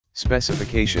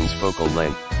Specifications: focal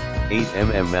length,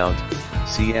 8mm mount,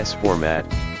 CS format,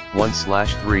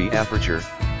 1/3 aperture,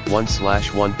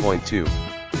 1/1.2,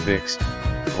 fixed,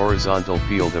 horizontal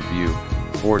field of view,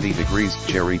 40 degrees,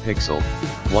 cherry pixel,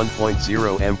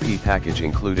 1.0 MP package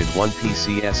included 1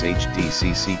 PCS HD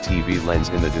CCTV lens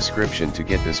in the description to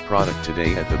get this product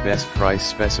today at the best price.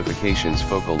 Specifications: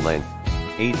 focal length,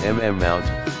 8mm mount,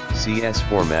 CS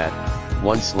format,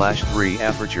 1/3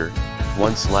 aperture,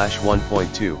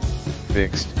 1/1.2,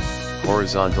 fixed,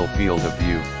 horizontal field of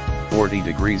view, 40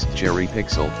 degrees, cherry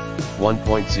pixel,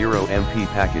 1.0 MP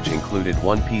package included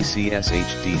 1 PCS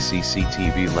HD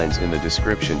CCTV lens in the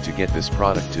description to get this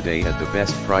product today at the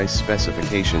best price.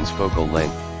 Specifications: focal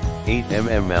length,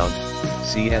 8mm mount,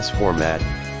 CS format,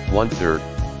 1/3,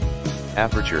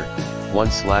 aperture,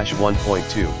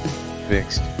 1/1.2,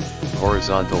 fixed,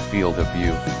 horizontal field of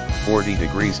view, 40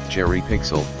 degrees, cherry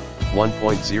pixel,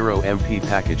 1.0 MP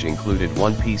package included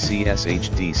 1 PCS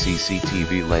HD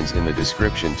CCTV lens in the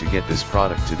description to get this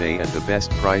product today at the best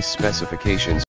price. Specifications: